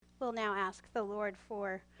We'll now ask the Lord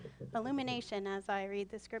for illumination as I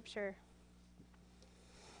read the scripture.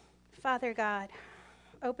 Father God,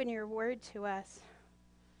 open your word to us.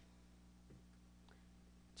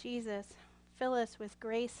 Jesus, fill us with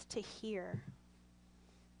grace to hear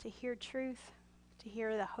truth, to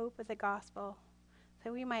hear the hope of the gospel,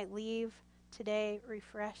 that we might leave today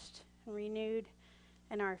refreshed and renewed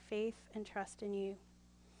in our faith and trust in you.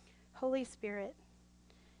 Holy Spirit,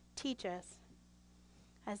 teach us,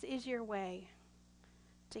 as is your way,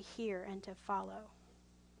 to hear and to follow.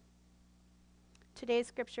 Today's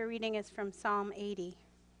scripture reading is from Psalm 80.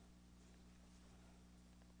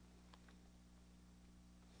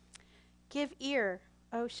 Give ear,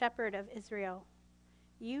 O shepherd of Israel,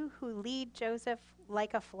 you who lead Joseph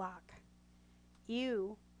like a flock.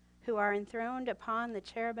 You who are enthroned upon the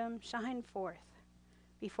cherubim, shine forth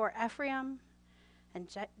before Ephraim and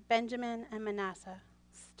Benjamin and Manasseh.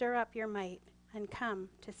 Stir up your might and come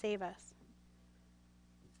to save us.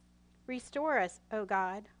 Restore us, O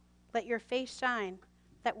God. Let your face shine,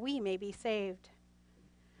 that we may be saved.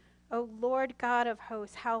 O Lord God of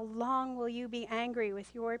hosts, how long will you be angry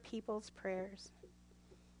with your people's prayers?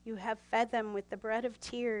 You have fed them with the bread of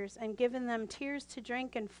tears and given them tears to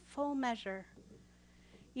drink in full measure.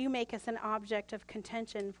 You make us an object of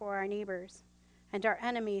contention for our neighbors, and our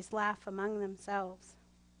enemies laugh among themselves.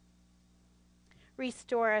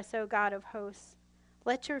 Restore us, O God of hosts.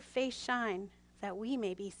 Let your face shine, that we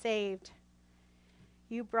may be saved.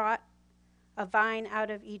 You brought a vine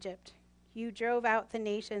out of Egypt. You drove out the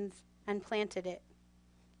nations and planted it.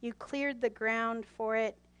 You cleared the ground for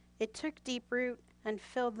it. It took deep root and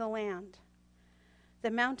filled the land.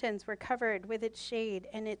 The mountains were covered with its shade,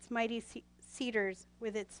 and its mighty cedars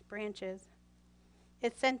with its branches.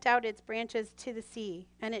 It sent out its branches to the sea,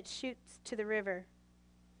 and its shoots to the river.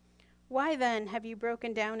 Why then have you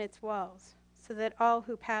broken down its walls, so that all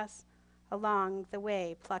who pass along the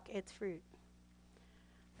way pluck its fruit?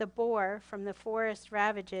 The boar from the forest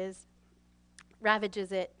ravages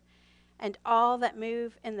it, and all that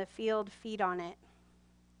move in the field feed on it.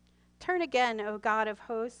 Turn again, O God of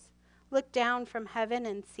hosts, look down from heaven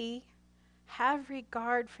and see. Have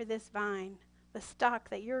regard for this vine, the stock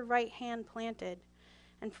that your right hand planted,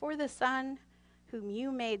 and for the son whom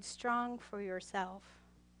you made strong for yourself.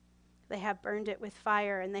 They have burned it with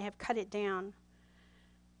fire, and they have cut it down.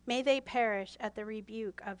 May they perish at the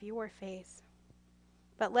rebuke of your face.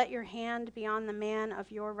 But let your hand be on the man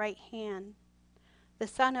of your right hand, the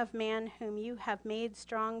Son of Man whom you have made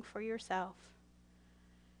strong for yourself.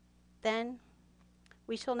 Then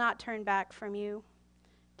we shall not turn back from you.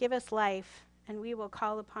 Give us life, and we will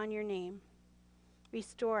call upon your name.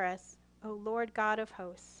 Restore us, O Lord God of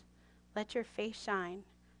hosts. Let your face shine,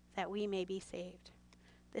 that we may be saved.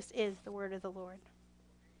 This is the word of the Lord.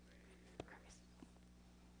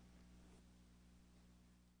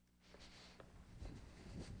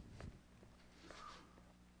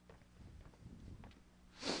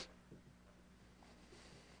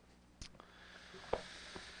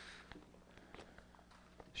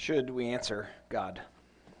 Should we answer God?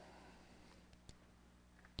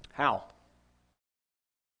 How?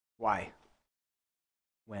 Why?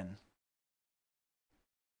 When?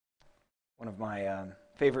 One of my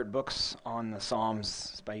favorite books on the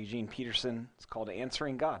Psalms is by Eugene Peterson. It's called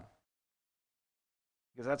Answering God.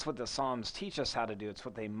 Because that's what the Psalms teach us how to do. It's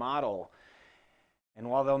what they model. And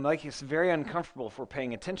while they'll make us very uncomfortable if we're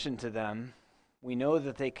paying attention to them, we know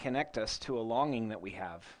that they connect us to a longing that we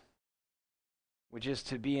have, which is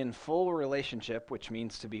to be in full relationship, which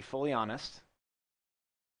means to be fully honest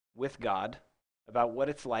with God about what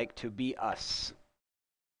it's like to be us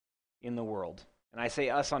in the world. And I say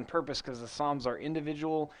us on purpose because the Psalms are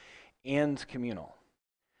individual and communal.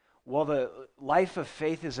 While the life of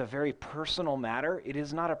faith is a very personal matter, it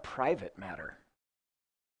is not a private matter.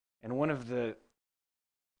 And one of the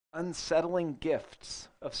unsettling gifts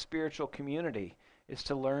of spiritual community is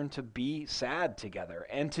to learn to be sad together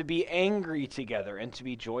and to be angry together and to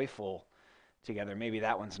be joyful together. Maybe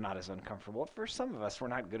that one's not as uncomfortable. For some of us, we're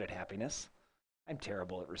not good at happiness. I'm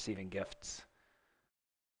terrible at receiving gifts.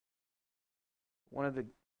 One of the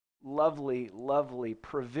lovely, lovely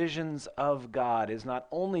provisions of God is not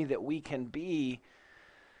only that we can be,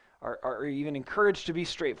 are even encouraged to be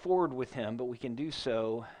straightforward with Him, but we can do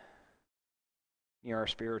so near our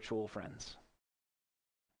spiritual friends.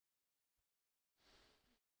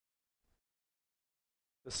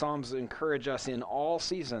 The Psalms encourage us in all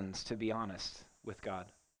seasons to be honest with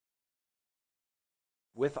God,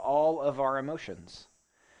 with all of our emotions.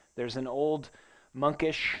 There's an old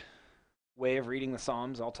monkish way of reading the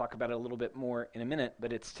Psalms. I'll talk about it a little bit more in a minute,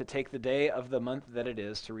 but it's to take the day of the month that it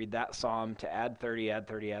is, to read that Psalm, to add 30, add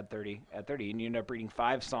 30, add 30, add 30, and you end up reading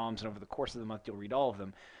 5 Psalms, and over the course of the month, you'll read all of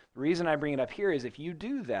them. The reason I bring it up here is if you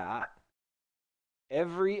do that,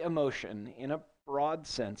 every emotion, in a broad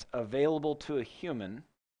sense, available to a human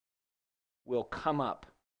will come up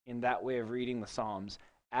in that way of reading the Psalms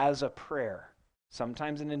as a prayer.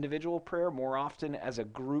 Sometimes an individual prayer, more often as a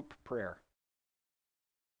group prayer.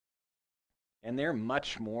 And they're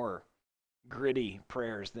much more gritty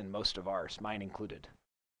prayers than most of ours, mine included,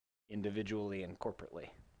 individually and corporately.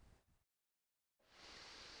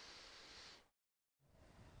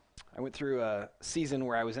 I went through a season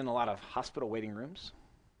where I was in a lot of hospital waiting rooms,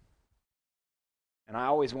 and I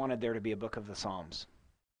always wanted there to be a book of the Psalms.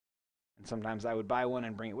 And sometimes I would buy one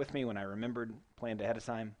and bring it with me when I remembered, planned ahead of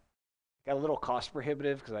time. Got a little cost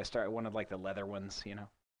prohibitive because I wanted like the leather ones, you know.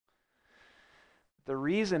 The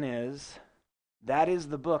reason is that is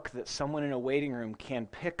the book that someone in a waiting room can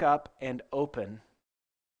pick up and open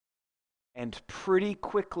and pretty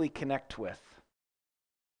quickly connect with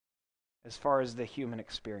as far as the human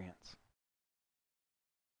experience.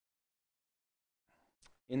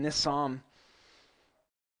 In this psalm,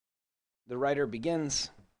 the writer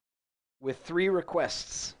begins with 3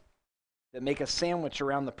 requests that make a sandwich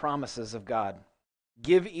around the promises of God.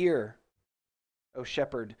 Give ear, O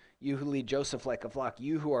shepherd, you who lead Joseph like a flock,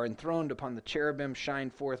 you who are enthroned upon the cherubim,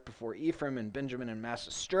 shine forth before Ephraim and Benjamin and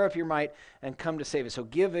Manasseh. Stir up your might and come to save us. So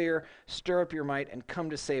give ear, stir up your might, and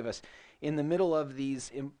come to save us. In the middle of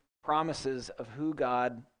these promises of who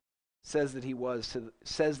God says that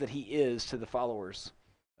he is to the followers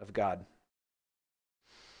of God.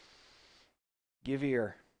 Give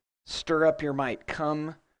ear, stir up your might,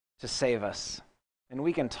 come to save us. And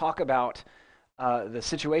we can talk about the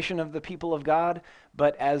situation of the people of God,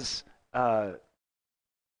 but as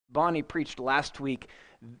Bonnie preached last week,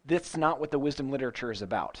 that's not what the wisdom literature is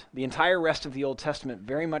about. The entire rest of the Old Testament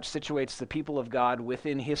very much situates the people of God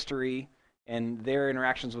within history and their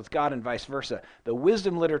interactions with God and vice versa. The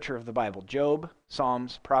wisdom literature of the Bible, Job,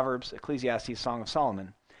 Psalms, Proverbs, Ecclesiastes, Song of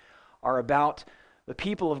Solomon, are about the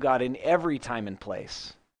people of God in every time and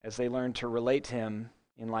place as they learn to relate to him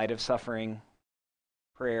in light of suffering,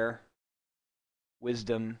 prayer,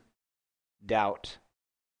 wisdom, doubt,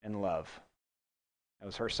 and love. That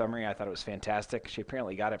was her summary. I thought it was fantastic. She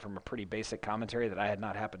apparently got it from a pretty basic commentary that I had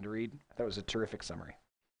not happened to read. I thought it was a terrific summary.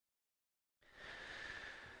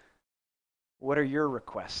 What are your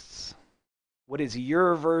requests? What is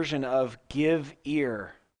your version of give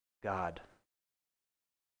ear, God?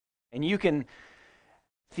 And you can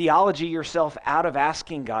theology yourself out of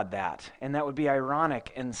asking God that, and that would be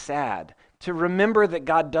ironic and sad. To remember that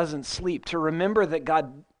God doesn't sleep, to remember that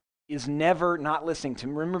God is never not listening, to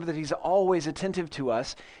remember that he's always attentive to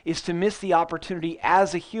us, is to miss the opportunity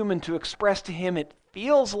as a human to express to him it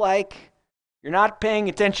feels like you're not paying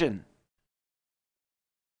attention.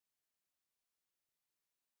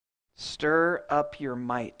 Stir up your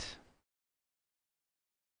might.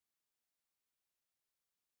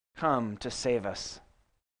 Come to save us.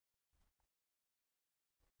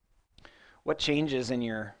 What changes in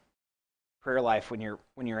your prayer life when you're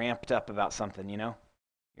amped up about something, you know?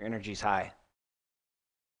 Your energy's high.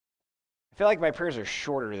 I feel like my prayers are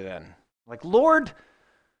shorter then. Like, Lord!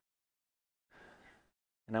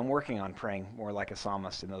 And I'm working on praying more like a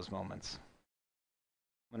psalmist in those moments.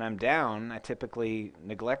 When I'm down, I typically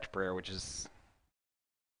neglect prayer, which is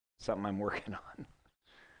something I'm working on.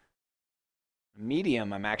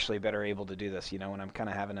 Medium, I'm actually better able to do this, you know, when I'm kind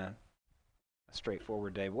of having a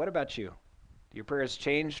straightforward day. But what about you? Do your prayers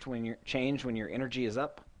change when your energy is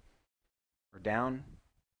up or down?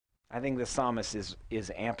 I think the psalmist is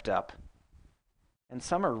amped up. And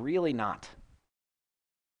some are really not.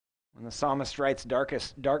 When the psalmist writes,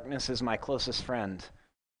 darkness is my closest friend,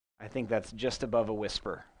 I think that's just above a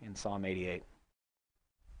whisper in Psalm 88.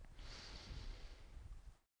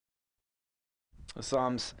 The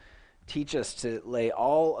Psalms teach us to lay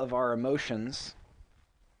all of our emotions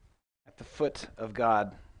at the foot of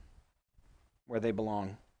God where they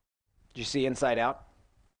belong. Did you see Inside Out?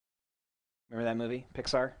 Remember that movie,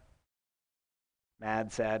 Pixar?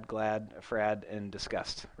 Mad, sad, glad, afraid, and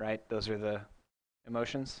disgust, right? Those are the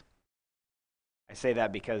emotions. I say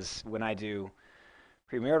that because when I do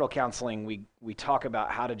premarital counseling, we talk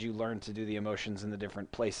about how did you learn to do the emotions in the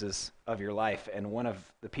different places of your life. And one of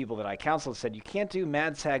the people that I counseled said, you can't do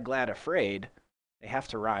mad, sad, glad, afraid. They have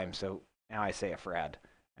to rhyme. So now I say afraid.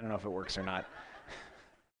 I don't know if it works or not.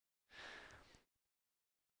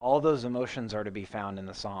 All those emotions are to be found in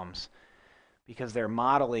the Psalms because they're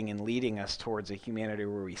modeling and leading us towards a humanity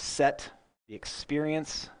where we set the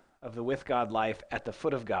experience of the with God life at the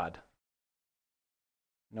foot of God,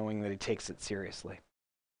 knowing that he takes it seriously.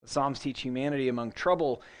 The Psalms teach humanity among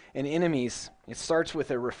trouble and enemies. It starts with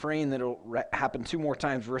a refrain that will happen 2 more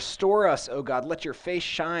times. Restore us, O God, let your face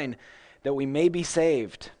shine that we may be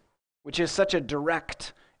saved, which is such a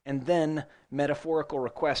direct and then metaphorical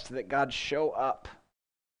request that God show up.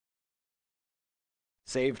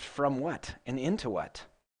 Saved from what and into what?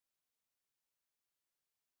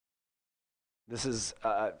 This is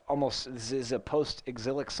a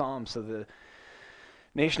post-exilic psalm, so the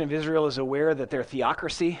nation of Israel is aware that their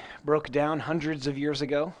theocracy broke down hundreds of years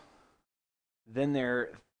ago. Then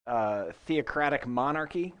their theocratic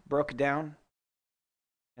monarchy broke down,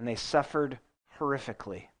 and they suffered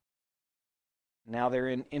horrifically. Now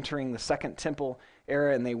they're entering the Second Temple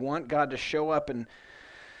era, and they want God to show up and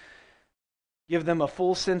give them a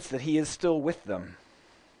full sense that he is still with them.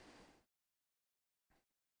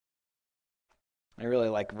 I really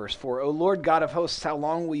like verse 4. O Lord God of hosts, how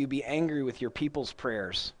long will you be angry with your people's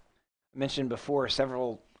prayers? I mentioned before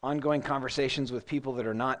several ongoing conversations with people that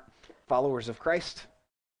are not followers of Christ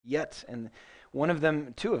yet. And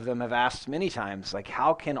two of them have asked many times, like,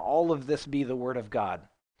 how can all of this be the word of God?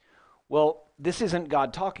 Well, this isn't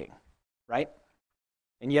God talking, right?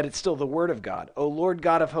 And yet it's still the word of God. O Lord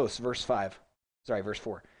God of hosts, verse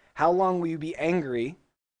 4. How long will you be angry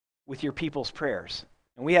with your people's prayers?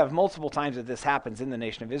 And we have multiple times that this happens in the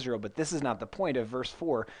nation of Israel, but this is not the point of verse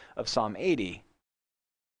 4 of Psalm 80.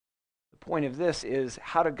 The point of this is,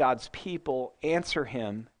 how do God's people answer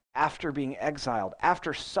him after being exiled,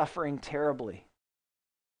 after suffering terribly?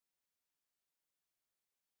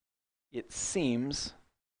 It seems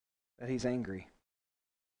that he's angry.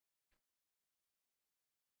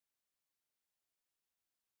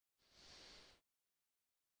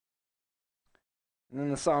 And then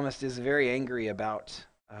the psalmist is very angry about,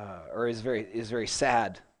 is very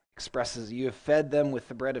sad, expresses, you have fed them with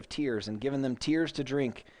the bread of tears and given them tears to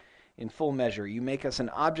drink in full measure. You make us an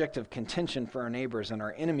object of contention for our neighbors, and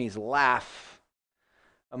our enemies laugh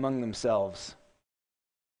among themselves.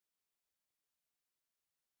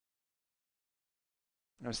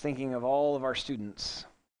 I was thinking of all of our students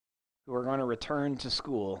who are going to return to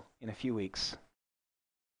school in a few weeks.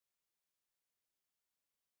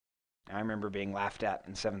 I remember being laughed at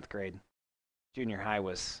in 7th grade. Junior high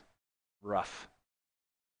was rough.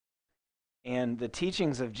 And the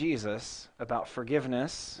teachings of Jesus about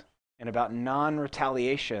forgiveness and about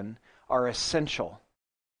non-retaliation are essential.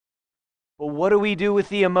 But what do we do with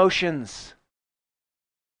the emotions?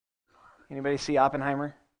 Anybody see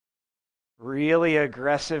Oppenheimer? Really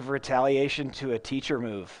aggressive retaliation to a teacher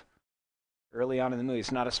move early on in the movie.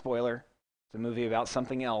 It's not a spoiler. It's a movie about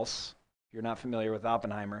something else, if you're not familiar with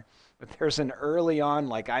Oppenheimer. But there's an early on,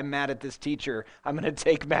 like, I'm mad at this teacher, I'm going to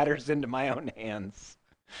take matters into my own hands.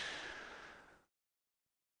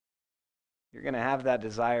 You're going to have that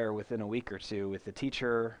desire within a week or two with the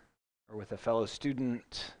teacher or with a fellow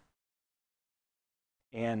student.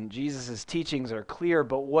 And Jesus' teachings are clear,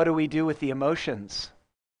 but what do we do with the emotions?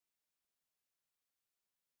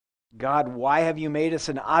 God, why have you made us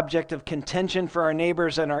an object of contention for our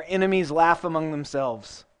neighbors, and our enemies laugh among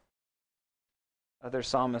themselves? Other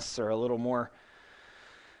psalmists are a little more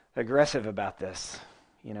aggressive about this,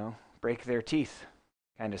 break their teeth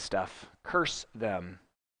kind of stuff. Curse them.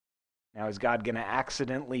 Now, is God going to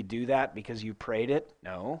accidentally do that because you prayed it?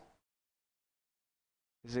 No.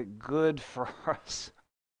 Is it good for us,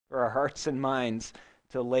 for our hearts and minds,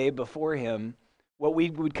 to lay before him what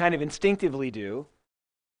we would kind of instinctively do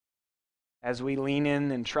as we lean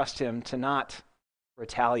in and trust him to not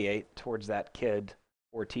retaliate towards that kid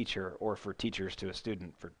or teacher, or for teachers to a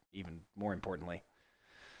student, for even more importantly,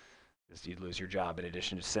 because you'd lose your job in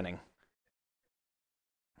addition to sinning.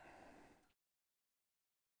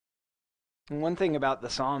 And one thing about the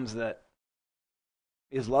Psalms that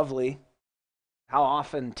is lovely, how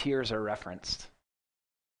often tears are referenced.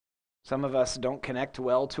 Some of us don't connect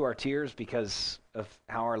well to our tears because of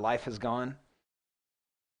how our life has gone.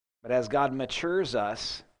 But as God matures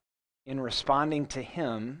us in responding to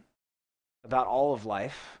him about all of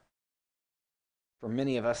life, for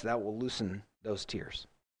many of us, that will loosen those tears.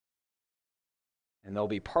 And they'll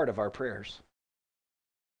be part of our prayers.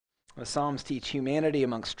 The Psalms teach humanity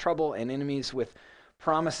amongst trouble and enemies with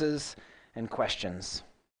promises and questions.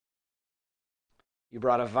 You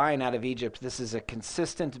brought a vine out of Egypt. This is a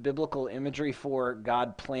consistent biblical imagery for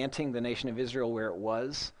God planting the nation of Israel where it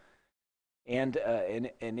was, and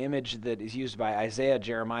an image that is used by Isaiah,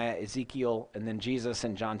 Jeremiah, Ezekiel, and then Jesus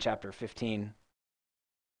in John chapter 15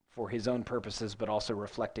 for his own purposes, but also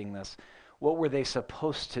reflecting this. What were they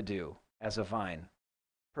supposed to do as a vine?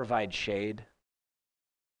 Provide shade,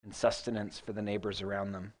 and sustenance for the neighbors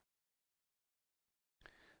around them.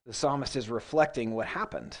 The psalmist is reflecting what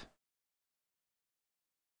happened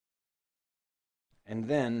and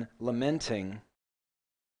then lamenting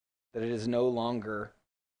that it is no longer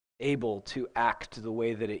able to act the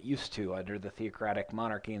way that it used to under the theocratic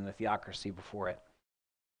monarchy and the theocracy before it.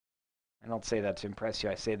 I don't say that to impress you.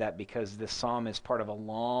 I say that because this psalm is part of a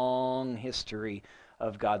long history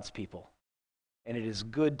of God's people. And it is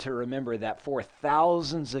good to remember that for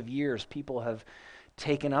thousands of years, people have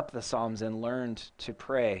taken up the Psalms and learned to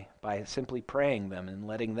pray by simply praying them and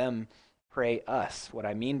letting them pray us. What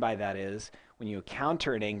I mean by that is when you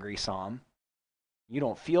encounter an angry psalm, you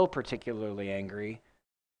don't feel particularly angry,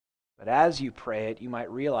 but as you pray it, you might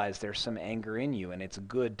realize there's some anger in you, and it's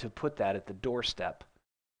good to put that at the doorstep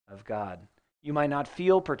of God. You might not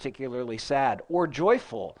feel particularly sad or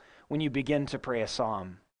joyful when you begin to pray a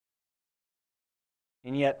psalm.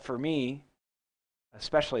 And yet for me,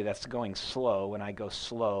 especially that's going slow, when I go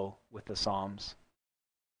slow with the psalms,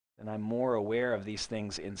 then I'm more aware of these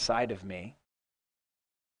things inside of me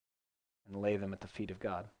and lay them at the feet of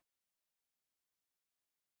God.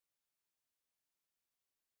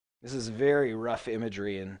 This is very rough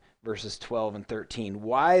imagery in verses 12 and 13.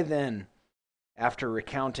 Why then, after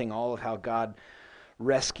recounting all of how God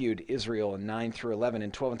rescued Israel in 9 through 11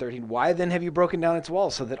 and 12 and 13, why then have you broken down its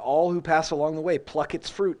walls so that all who pass along the way pluck its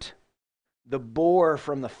fruit? The boar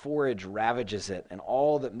from the forage ravages it, and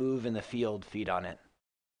all that move in the field feed on it.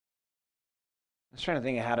 I was trying to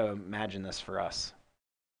think of how to imagine this for us.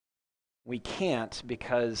 We can't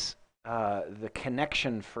because the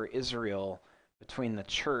connection for Israel between the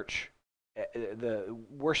church, the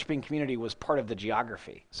worshiping community was part of the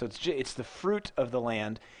geography. So it's the fruit of the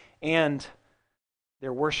land and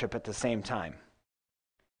their worship at the same time.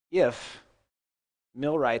 If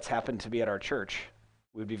millwrights happened to be at our church,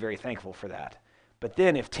 we'd be very thankful for that. But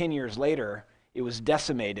then if 10 years later it was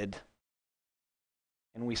decimated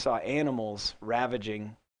and we saw animals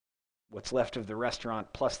ravaging what's left of the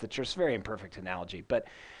restaurant plus the church, very imperfect analogy, but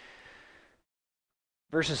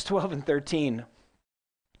verses 12 and 13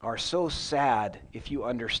 are so sad if you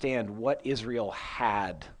understand what Israel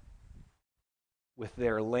had with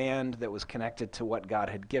their land that was connected to what God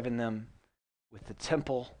had given them, with the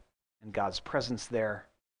temple and God's presence there,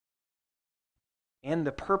 and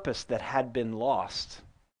the purpose that had been lost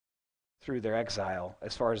through their exile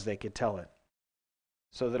as far as they could tell it.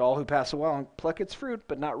 So that all who pass along pluck its fruit,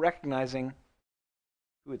 but not recognizing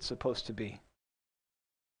who it's supposed to be.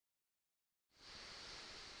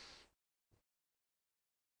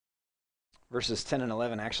 Verses 10 and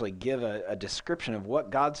 11 actually give a description of what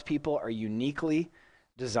God's people are uniquely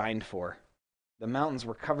designed for. The mountains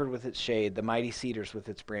were covered with its shade, the mighty cedars with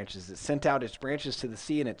its branches. It sent out its branches to the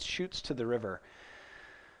sea and its shoots to the river.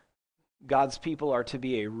 God's people are to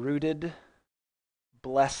be a rooted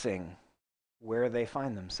blessing where they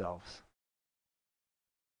find themselves.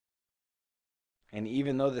 And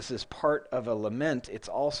even though this is part of a lament, it's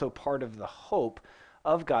also part of the hope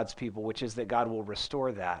of God's people, which is that God will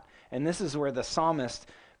restore that. And this is where the psalmist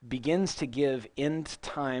begins to give end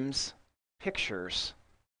times pictures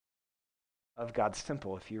of God's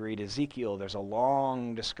temple. If you read Ezekiel, there's a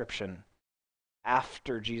long description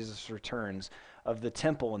after Jesus returns of the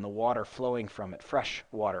temple and the water flowing from it, fresh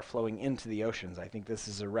water flowing into the oceans. I think this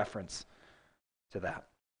is a reference to that,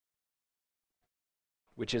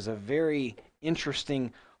 which is a very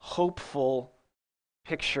interesting, hopeful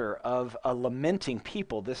picture of a lamenting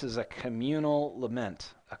people. This is a communal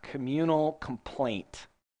lament, a communal complaint,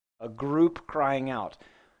 a group crying out,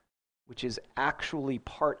 which is actually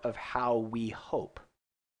part of how we hope.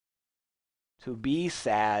 To be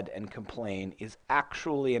sad and complain is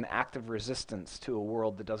actually an act of resistance to a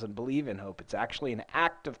world that doesn't believe in hope. It's actually an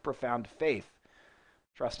act of profound faith,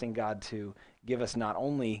 trusting God to give us not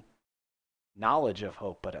only knowledge of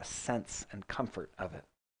hope, but a sense and comfort of it.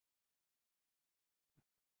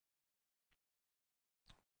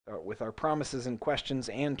 With our promises and questions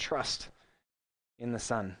and trust in the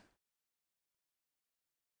Son.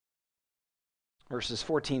 Verses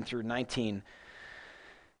 14 through 19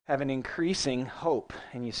 have an increasing hope,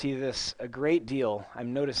 and you see this a great deal.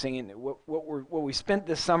 I'm noticing in what we spent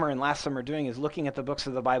this summer and last summer doing is looking at the books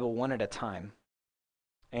of the Bible one at a time.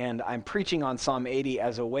 And I'm preaching on Psalm 80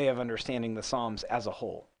 as a way of understanding the Psalms as a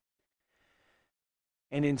whole.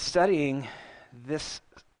 And in studying this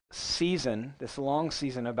season, this long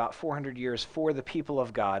season, about 400 years for the people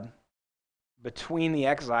of God, between the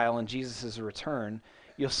exile and Jesus' return,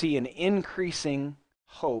 you'll see an increasing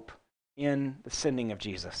hope in the sending of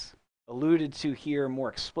Jesus, alluded to here more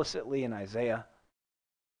explicitly in Isaiah,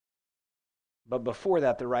 But before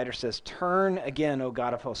that, the writer says, turn again, O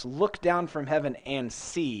God of hosts. Look down from heaven and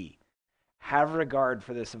see. Have regard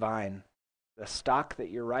for this vine, the stock that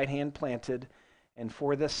your right hand planted, and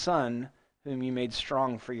for the son whom you made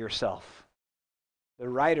strong for yourself. The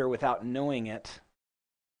writer, without knowing it,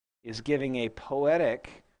 is giving a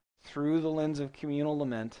poetic, through the lens of communal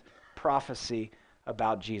lament, prophecy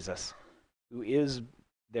about Jesus, who is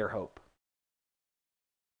their hope.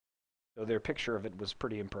 Though their picture of it was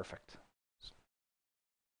pretty imperfect.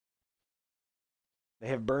 They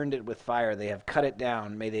have burned it with fire. They have cut it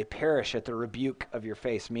down. May they perish at the rebuke of your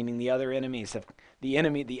face, meaning the other enemies have,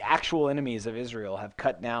 the actual enemies of Israel have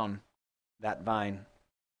cut down that vine.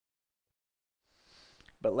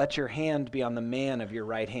 But let your hand be on the man of your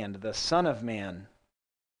right hand, the Son of Man,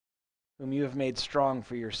 whom you have made strong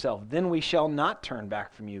for yourself. Then we shall not turn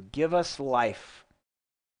back from you. Give us life,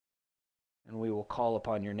 and we will call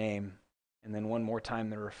upon your name. And then one more time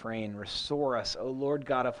the refrain, restore us, O Lord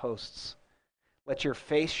God of hosts. Let your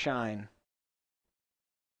face shine,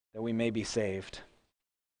 that we may be saved.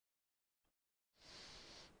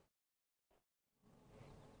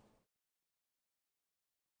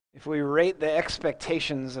 If we rate the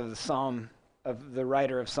expectations of the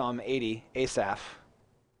writer of Psalm 80, Asaph,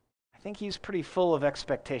 I think he's pretty full of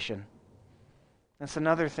expectation. That's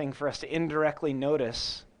another thing for us to indirectly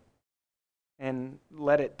notice and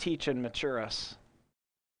let it teach and mature us.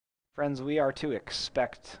 Friends, we are to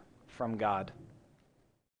expect from God.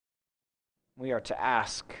 We are to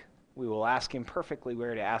ask. We will ask him perfectly. We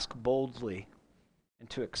are to ask boldly and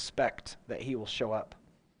to expect that he will show up.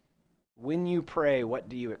 When you pray, what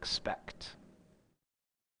do you expect?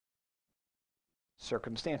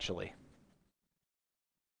 Circumstantially.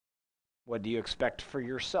 What do you expect for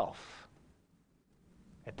yourself?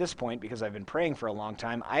 At this point, because I've been praying for a long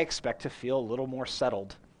time, I expect to feel a little more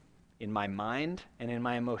settled in my mind and in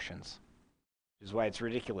my emotions, which is why it's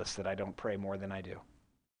ridiculous that I don't pray more than I do.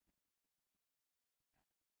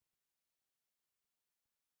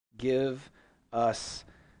 Give us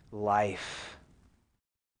life,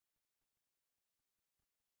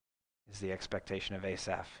 is the expectation of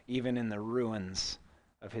Asaph, even in the ruins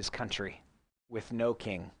of his country with no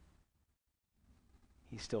king.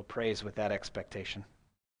 He still prays with that expectation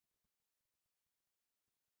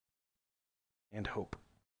and hope.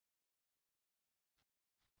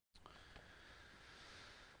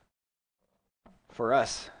 For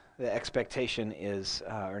us, the expectation is,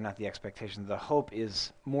 or not the expectation, the hope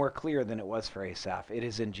is more clear than it was for Asaph. It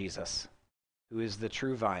is in Jesus, who is the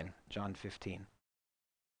true vine, John 15,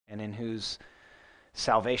 and in whose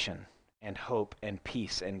salvation and hope and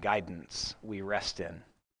peace and guidance we rest in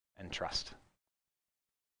and trust.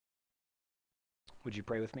 Would you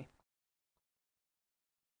pray with me?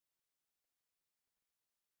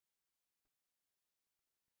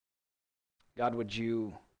 God, would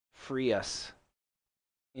you free us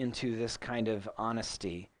into this kind of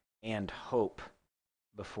honesty and hope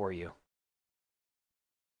before you?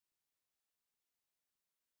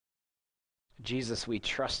 Jesus, we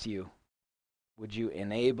trust you. Would you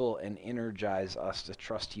enable and energize us to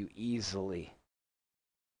trust you easily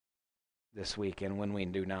this week, and when we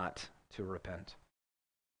do not, to repent?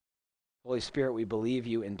 Holy Spirit, we believe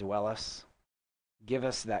you indwell us. Give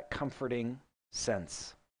us that comforting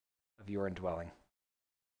sense of your indwelling.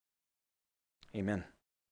 Amen.